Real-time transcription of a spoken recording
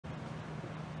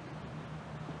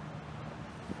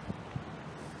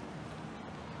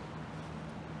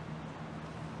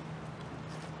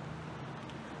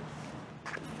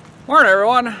Morning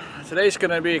everyone. Today's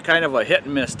going to be kind of a hit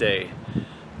and miss day.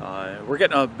 We're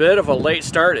getting a bit of a late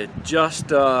start. It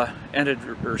just ended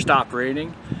or stopped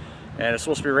raining, and it's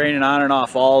supposed to be raining on and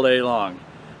off all day long.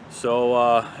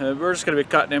 So we're just going to be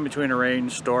cutting in between the rain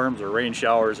storms or rain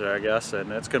showers, I guess,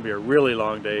 and it's going to be a really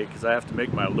long day because I have to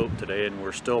make my loop today and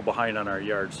we're still behind on our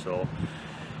yards. So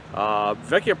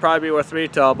Vicky will probably be with me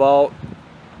till about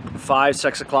 5,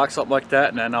 6 o'clock, something like that,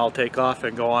 and then I'll take off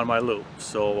and go on my loop.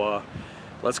 So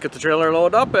let's get the trailer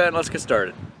loaded up and let's get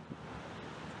started.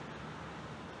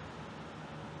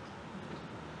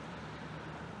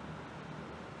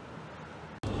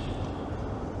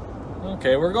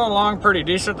 Okay, we're going along pretty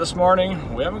decent this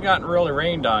morning. We haven't gotten really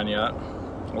rained on yet.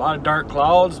 A lot of dark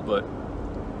clouds, but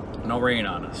no rain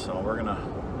on us. So we're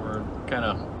kind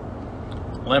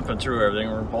of limping through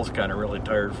everything. We're both kind of really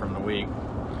tired from the week.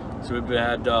 So we've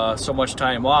had so much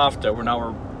time off that now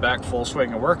we're back full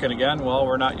swing and working again. Well,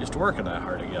 we're not used to working that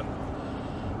hard again.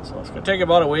 So it's going to take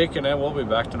about a week and then we'll be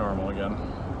back to normal again.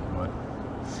 But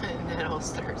and then it'll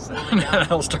start slowing down.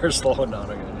 It'll start slowing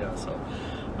down again, yeah. So,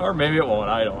 or maybe it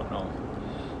won't, I don't know.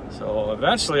 So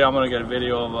eventually I'm going to get a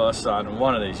video of us on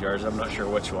one of these yards. I'm not sure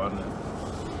which one.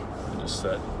 And just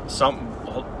that some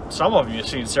of them you've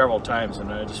seen several times,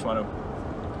 and I just want to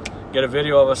get a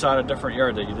video of us on a different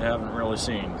yard that you haven't really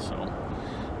seen. So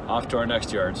off to our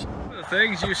next yards. The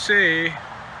things you see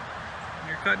when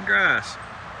you're cutting grass.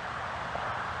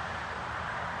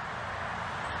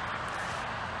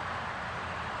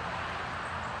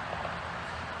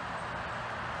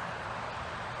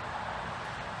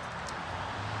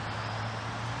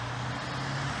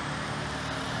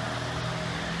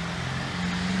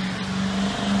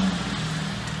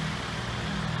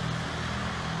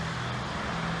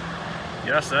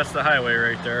 Yes, that's the highway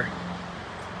right there.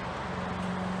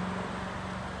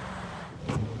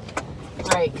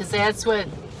 Right, because that's what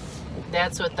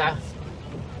the...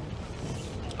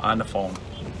 On the phone.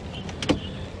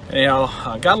 Anyhow,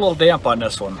 I got a little damp on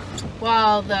this one.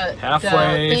 Well,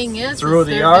 halfway the thing is, through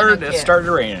the yard, it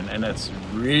started raining, and it's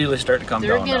really starting to come down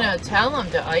now. They're going to tell them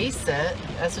to ice it.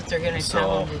 That's what they're going to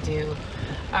tell them to do.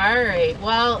 All right,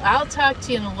 well, I'll talk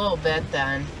to you in a little bit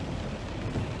then.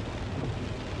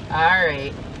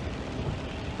 Alright,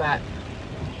 but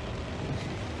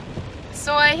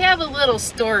so I have a little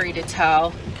story to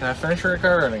tell. Can I finish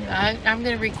recording? I'm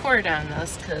going to record on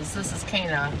this because this is kind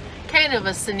of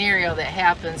a scenario that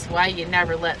happens why you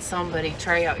never let somebody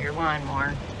try out your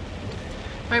lawnmower.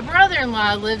 My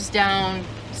brother-in-law lives down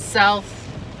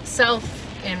southwest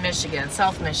Michigan,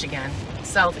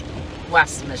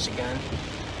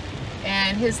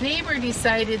 and his neighbor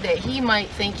decided that he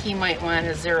might want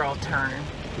a zero turn.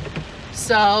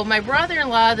 So my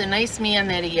brother-in-law, the nice man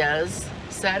that he is,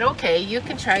 said, okay, you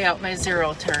can try out my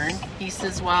zero turn. He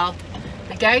says, well,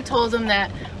 the guy told him that,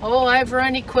 oh, I've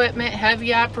run equipment,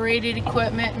 heavy operated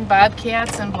equipment and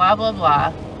bobcats and blah, blah,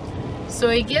 blah. So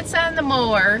he gets on the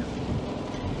mower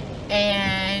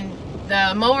and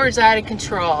the mower's out of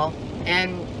control.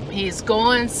 And he's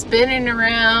going, spinning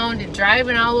around and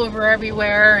driving all over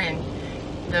everywhere, and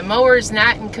the mower's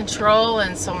not in control.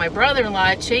 And so my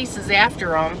brother-in-law chases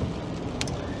after him.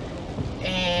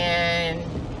 And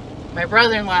my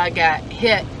brother-in-law got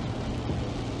hit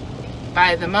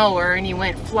by the mower and he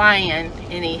went flying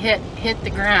and he hit the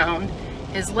ground.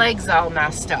 His legs all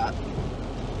messed up.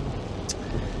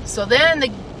 So then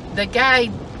the guy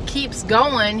keeps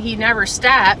going. He never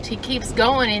stopped. He keeps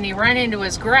going and he ran into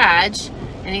his garage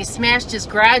and he smashed his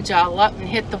garage all up and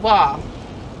hit the wall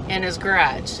in his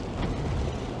garage.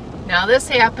 Now this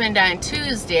happened on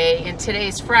Tuesday and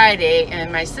today's Friday, and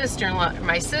my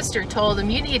sister told him,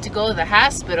 you need to go to the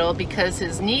hospital because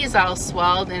his knee's all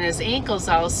swelled and his ankle's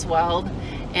all swelled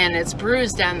and it's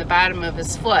bruised on the bottom of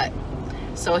his foot.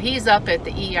 So he's up at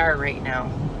the ER right now.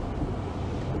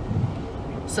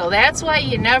 So that's why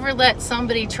you never let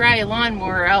somebody try a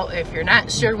lawnmower out if you're not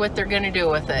sure what they're going to do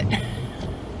with it.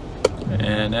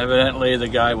 And evidently the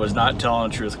guy was not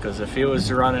telling the truth, because if he was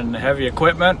running heavy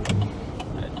equipment,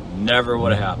 never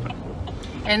would have happened.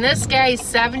 And this guy's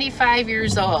 75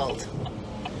 years old.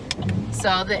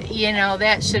 So that, you know,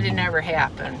 that should have never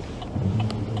happened.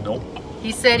 Nope.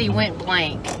 He said he went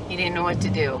blank. He didn't know what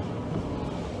to do.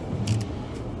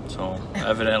 So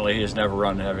evidently he's never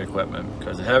run heavy equipment,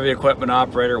 because a heavy equipment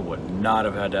operator would not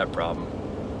have had that problem.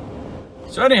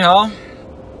 So anyhow,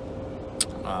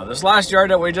 this last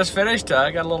yard that we just finished, I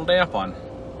got a little damp on.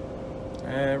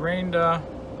 It rained,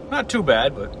 not too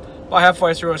bad, but about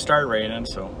halfway through it started raining,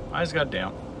 so I just got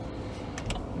damp.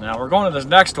 Now we're going to this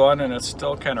next one, and it's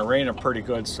still kind of raining pretty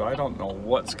good, so I don't know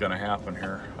what's going to happen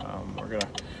here. We're going to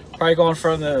probably go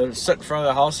sit in front of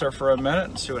the house there for a minute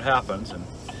and see what happens. And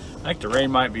I think the rain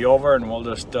might be over and we'll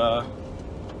just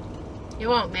it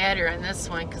won't matter on this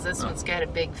one because this one's got a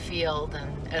big field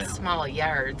and a small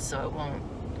yard, so it won't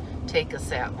take us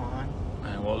that long.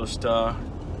 And we'll just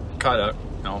cut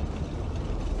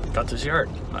this yard.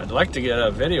 I'd like to get a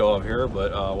video of here,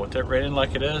 but with it raining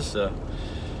like it is,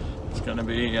 it's going to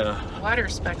be water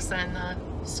specks on the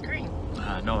screen.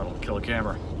 No, it'll kill the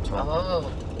camera. So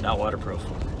Oh. not waterproof.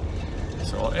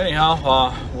 So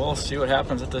anyhow, we'll see what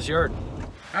happens at this yard.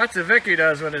 That's what Vicky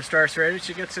does when it starts raining.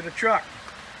 She gets in the truck.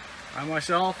 I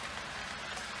myself,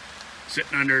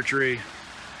 sitting under a tree.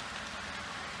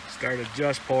 Started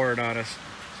just pouring on us.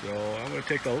 So I'm going to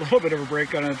take a little bit of a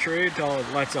break on the tree until it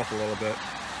lets up a little bit.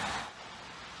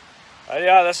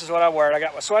 Yeah, this is what I'm wearing. I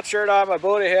got my sweatshirt on, my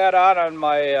booty hat on, and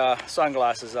my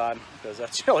sunglasses on, because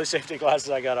that's the only safety glasses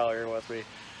I got out here with me.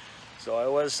 So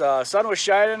it was, sun was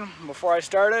shining before I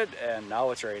started, and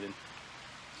now it's raining.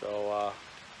 So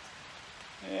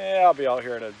yeah, I'll be out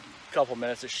here in a couple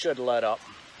minutes. It should let up.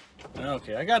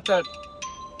 Okay, I got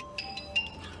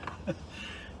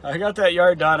that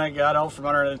yard done. I got out from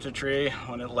underneath the tree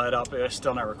when it let up. It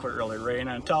still never quit really raining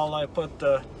until I put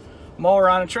the mower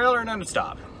on the trailer, and then it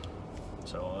stopped.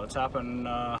 So it's happened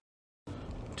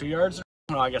 2 yards.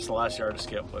 Well, I guess the last yard to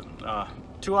skip, but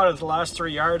 2 out of the last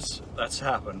 3 yards that's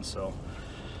happened. So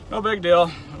no big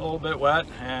deal. A little bit wet,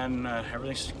 and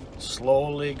everything's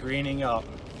slowly greening up.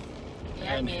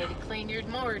 Yeah, and you had to clean your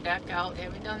mower deck out.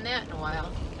 Haven't done that in a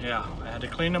while. Yeah, I had to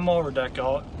clean the mower deck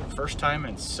out first time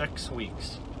in 6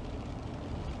 weeks.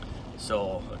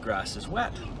 So the grass is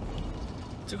wet.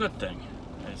 It's a good thing.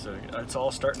 It's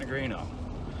all starting to green up.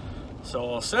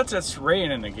 So since it's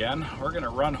raining again, we're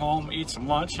gonna run home, eat some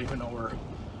lunch, even though we're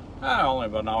only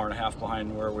about an hour and a half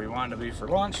behind where we wanted to be for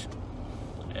lunch.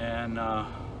 And I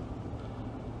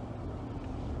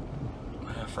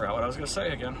forgot what I was gonna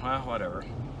say again. Well, whatever.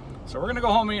 So we're gonna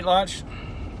go home, eat lunch,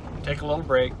 take a little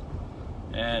break,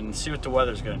 and see what the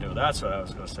weather's gonna do. That's what I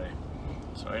was gonna say.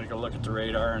 So I'm gonna go look at the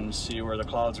radar and see where the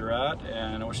clouds are at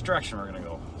and which direction we're gonna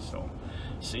go. So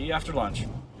see you after lunch.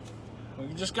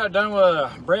 We just got done with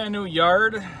a brand new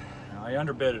yard. I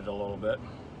underbid it a little bit,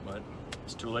 but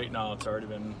it's too late now. It's already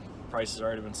been, price has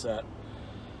already been set.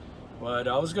 But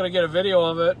I was gonna get a video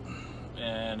of it,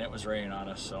 and it was raining on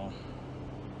us, so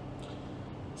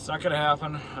it's not gonna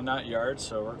happen on that yard.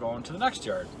 So we're going to the next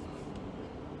yard.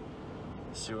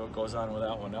 See what goes on with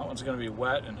that one. That one's gonna be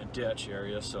wet in a ditch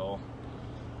area, so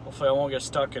hopefully I won't get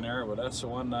stuck in there. But that's the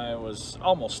one I was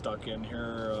almost stuck in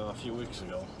here a few weeks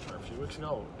ago,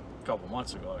 a couple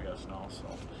months ago, I guess now. So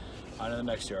on to the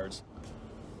next yards.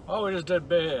 Well, we just did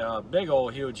big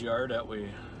old huge yard that we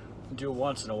do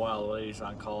once in a while. The ladies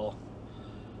on call,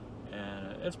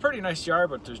 and it's a pretty nice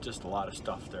yard, but there's just a lot of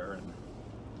stuff there, and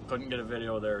couldn't get a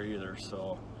video there either.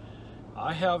 So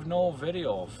I have no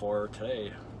video for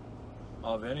today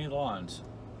of any lawns.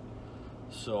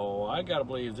 So I gotta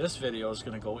believe this video is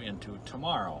gonna go into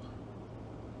tomorrow.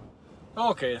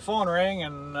 Okay, the phone rang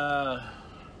and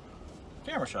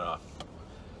camera shut off.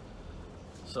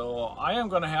 So I am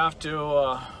gonna have to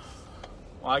well,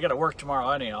 I gotta work tomorrow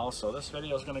anyhow, so this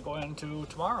video is gonna go into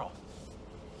tomorrow.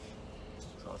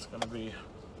 So it's gonna be,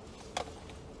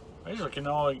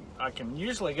 I can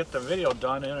usually get the video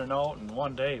done in and out in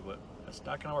one day, but it's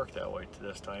not gonna work that way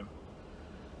this time.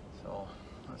 So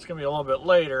it's gonna be a little bit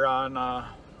later on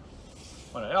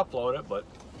when I upload it, but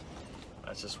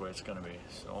that's just the way it's gonna be.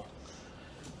 So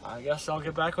I guess I'll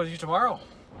get back with you tomorrow.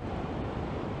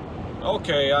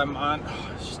 Okay, I'm on,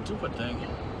 stupid thing.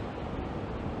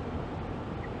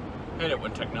 I hate it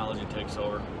when technology takes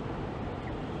over.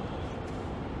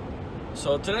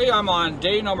 So today I'm on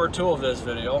day number 2 of this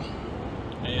video,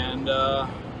 and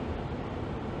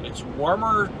it's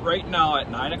warmer right now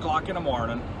at 9 o'clock in the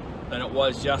morning than it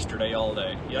was yesterday all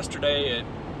day. Yesterday it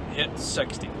hit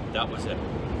 60, that was it.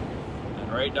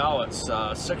 And right now it's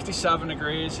 67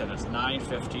 degrees and it's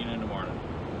 9:15 in the morning.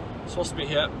 It's supposed to be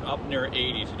hit up near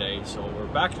 80 today, so we're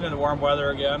back into the warm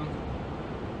weather again.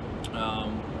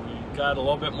 We got a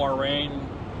little bit more rain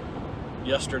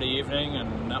yesterday evening,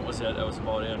 and that was it. That was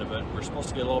about the end of it. We're supposed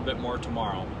to get a little bit more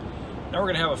tomorrow. Now we're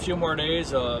going to have a few more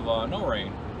days of no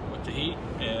rain with the heat,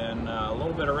 and a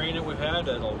little bit of rain that we've had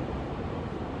that'll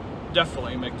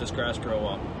definitely make this grass grow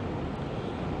up.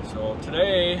 So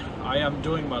today I am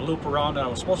doing my loop around that I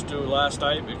was supposed to do last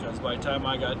night, because by the time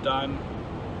I got done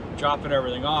dropping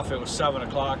everything off, it was 7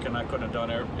 o'clock and I couldn't have done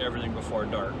everything before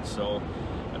dark. So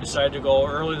I decided to go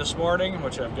early this morning,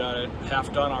 which I've got it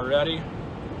half done already.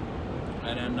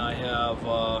 And then I have,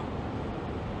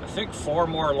 I think 4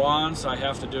 more lawns I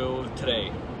have to do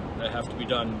today that have to be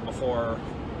done before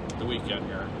the weekend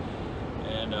here.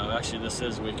 And actually this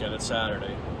is weekend, it's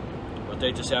Saturday. but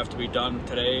they just have to be done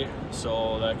today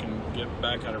so that I can get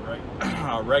back on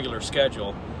a regular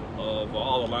schedule of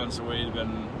all the lawns the way they've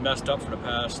been messed up for the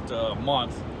past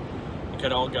month. It kind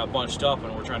of all got bunched up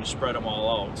and we're trying to spread them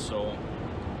all out. So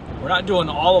we're not doing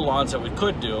all the lawns that we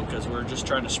could do because we're just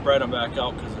trying to spread them back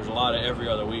out because there's a lot of every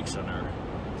other weeks in there.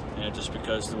 And just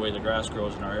because of the way the grass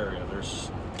grows in our area, there's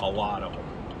a lot of them.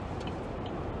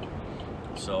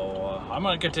 So I'm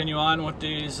going to continue on with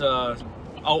these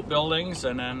outbuildings,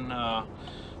 and then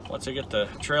once I get the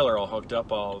trailer all hooked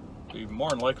up, I'll be more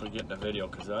than likely getting a video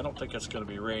because I don't think it's going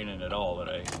to be raining at all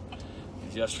today.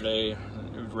 Because yesterday it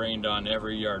rained on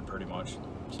every yard pretty much.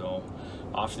 So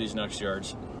off to these next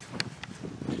yards.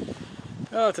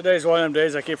 Oh, today's one of them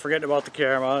days I keep forgetting about the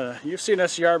camera. You've seen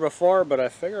this yard before, but I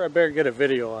figure I better get a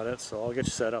video on it, so I'll get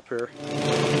you set up here.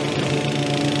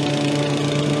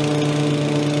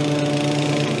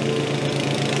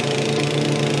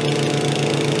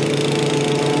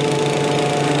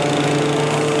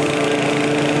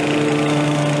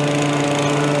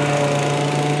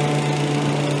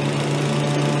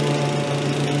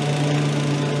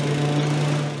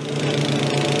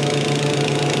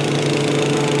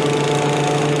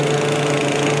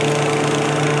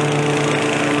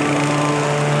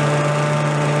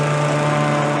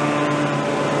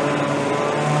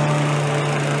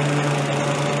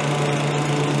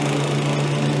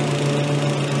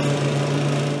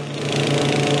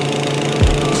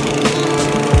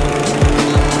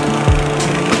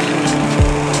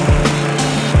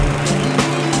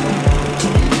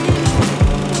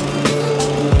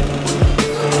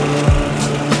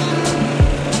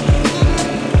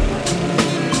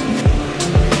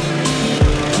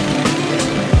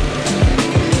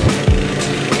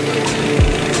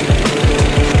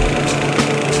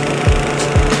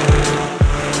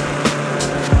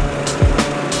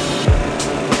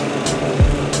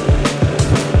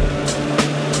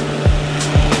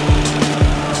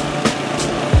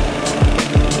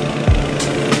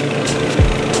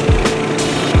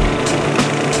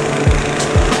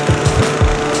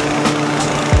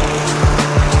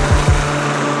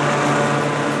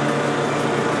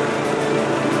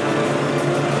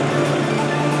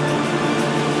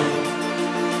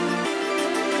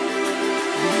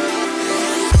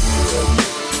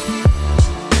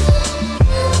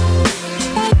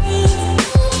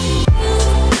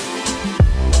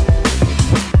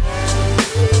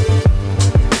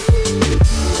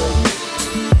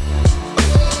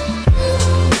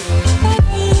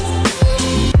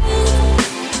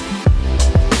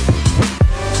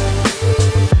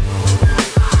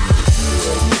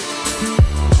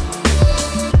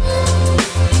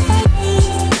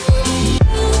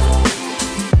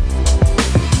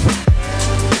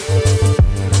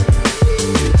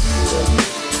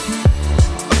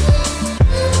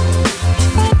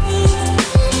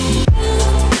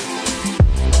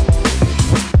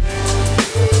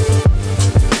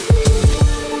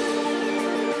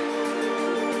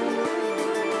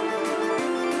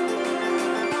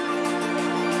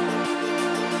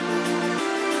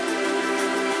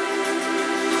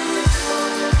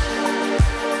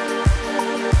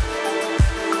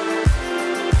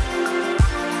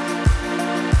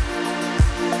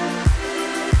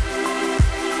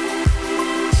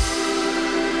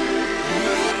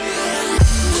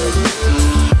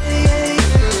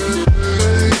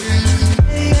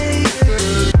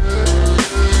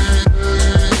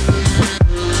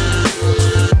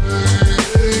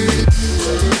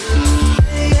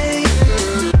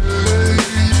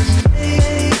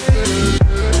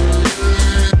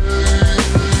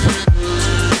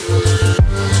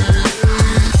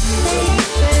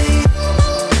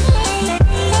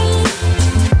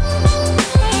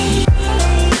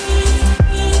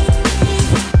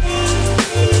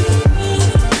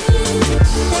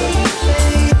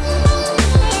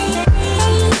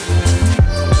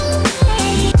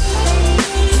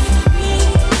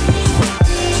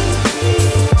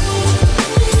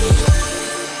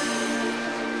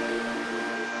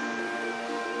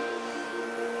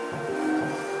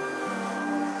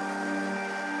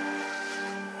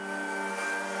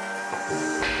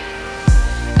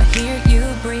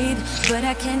 but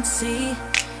I can't see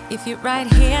if you're right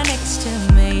here next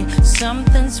to me.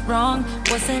 Something's wrong,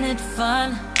 wasn't it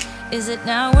fun? Is it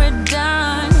now we're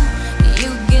done? You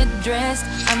get dressed,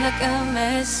 I'm like a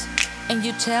mess, and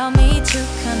you tell me to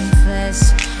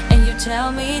confess, and you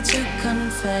tell me to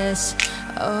confess.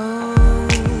 Oh,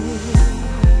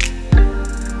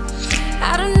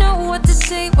 I don't know what to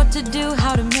say, what to do,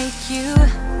 how to make you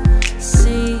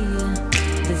see.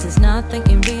 This is nothing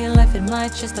in real life, it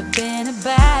might just have been a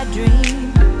bad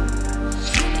dream.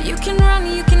 You can run,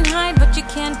 you can hide, but you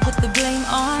can't put the blame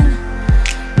on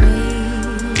me.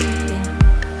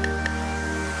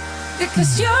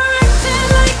 Because you're acting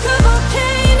like a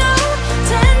volcano,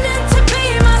 tending to be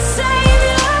my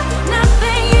savior.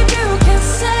 Nothing you do can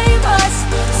save us,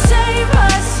 save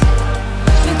us.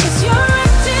 Because you're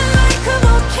acting like a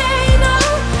volcano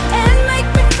and make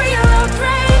me feel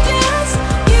outrageous.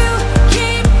 You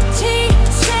keep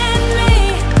teasing me,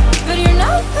 but you're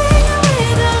nothing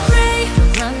without me.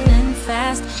 Running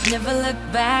fast, never look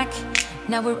back.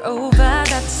 Now we're over,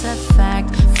 that's a fact.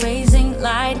 Phrasing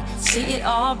light, see it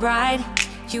all bright.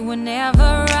 You were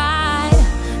never right.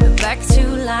 Back to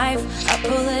life,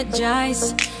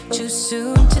 apologize. Too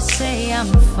soon to say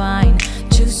I'm fine.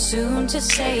 Too soon to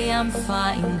say I'm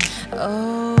fine.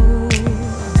 Oh,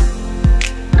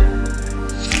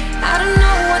 I don't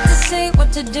know what to say,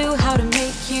 what to do, how to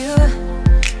make you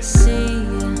see.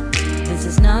 This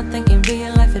is nothing in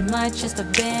real life, it might just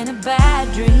have been a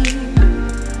bad dream.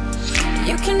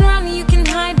 You can run, you can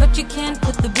hide, but you can't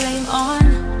put the blame on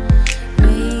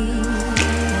me.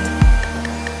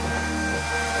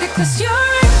 Because you're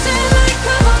acting like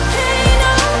a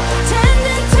volcano,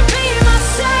 tending to be my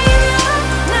savior.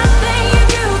 Nothing you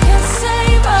do can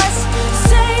save us,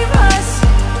 save us.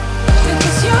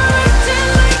 Because you're acting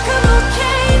like a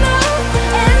volcano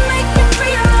and make me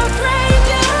feel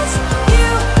outrageous. You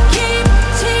keep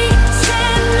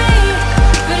teasing me,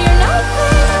 but you're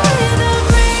nothing without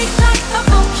me. Like a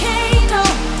volcano,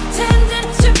 tending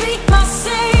to be my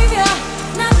savior.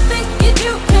 Nothing you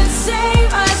do can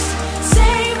save us,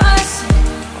 save us.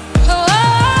 Oh,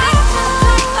 like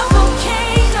a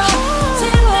volcano,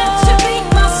 tending to be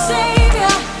my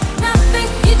savior. Nothing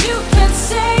you do can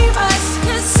save us,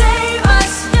 can save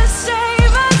us, can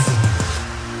save us.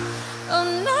 Oh,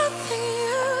 nothing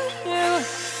you do,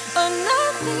 oh,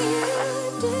 nothing you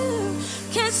do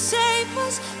can save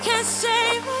us, can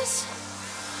save us.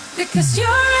 Because you're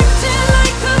acting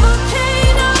like a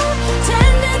volcano,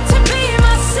 tending to be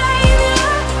my savior.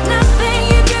 Nothing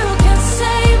you do can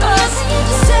save us,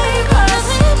 save us.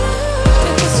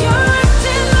 Because you're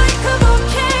acting like a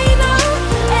volcano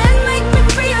and make me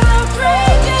feel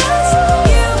outrageous.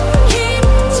 You keep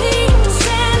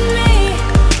teasing me,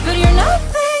 but you're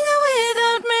nothing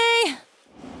without me.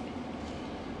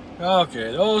 Okay,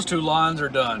 those two lawns are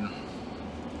done.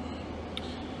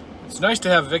 It's nice to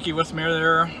have Vicky with me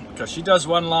there because she does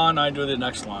one lawn, I do the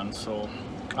next lawn. So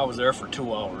I was there for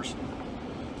 2 hours,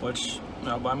 which, you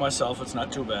know, by myself it's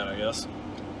not too bad, I guess,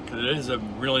 because it is a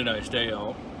really nice day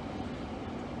out.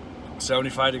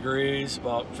 75 degrees,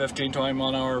 about 15-20 mile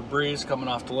an hour breeze coming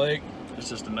off the lake. It's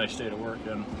just a nice day to work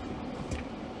in.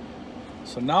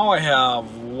 So now I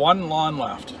have one lawn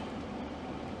left,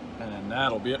 and then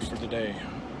that'll be it for the day.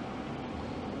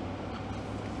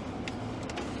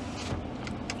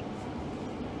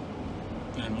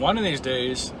 And one of these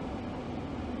days,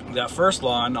 that first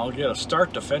lawn, I'll get a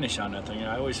start to finish on that thing.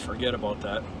 I always forget about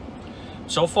that. I'm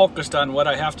so focused on what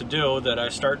I have to do that I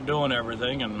start doing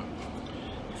everything and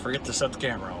forget to set the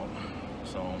camera out.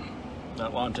 So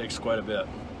that lawn takes quite a bit.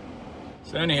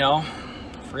 So anyhow,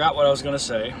 I forgot what I was going to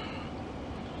say.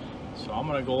 So I'm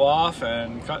going to go off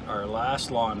and cut our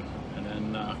last lawn and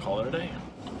then call it a day.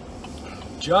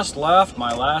 Just left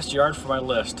my last yard for my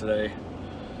list today.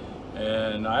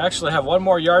 And I actually have one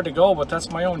more yard to go, but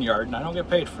that's my own yard, and I don't get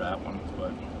paid for that one.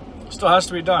 But it still has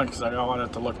to be done because I don't want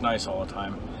it to look nice all the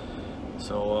time.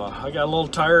 So I got a little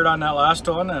tired on that last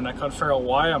one, and I couldn't figure out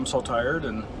why I'm so tired.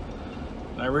 And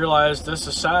I realized this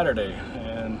is Saturday,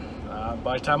 and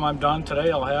by the time I'm done today,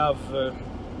 I'll have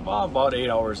well, about 8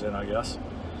 hours in, I guess.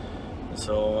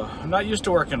 So I'm not used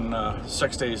to working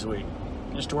 6 days a week.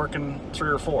 I'm used to working 3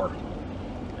 or 4.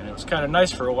 It was kind of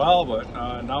nice for a while, but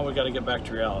now we got to get back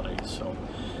to reality. So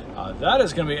that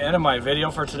is going to be the end of my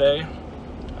video for today.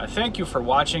 I thank you for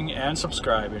watching and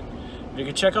subscribing. If you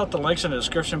can check out the links in the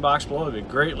description box below, it would be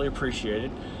greatly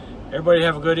appreciated. Everybody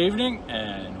have a good evening,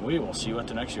 and we will see you at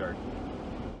the next yard.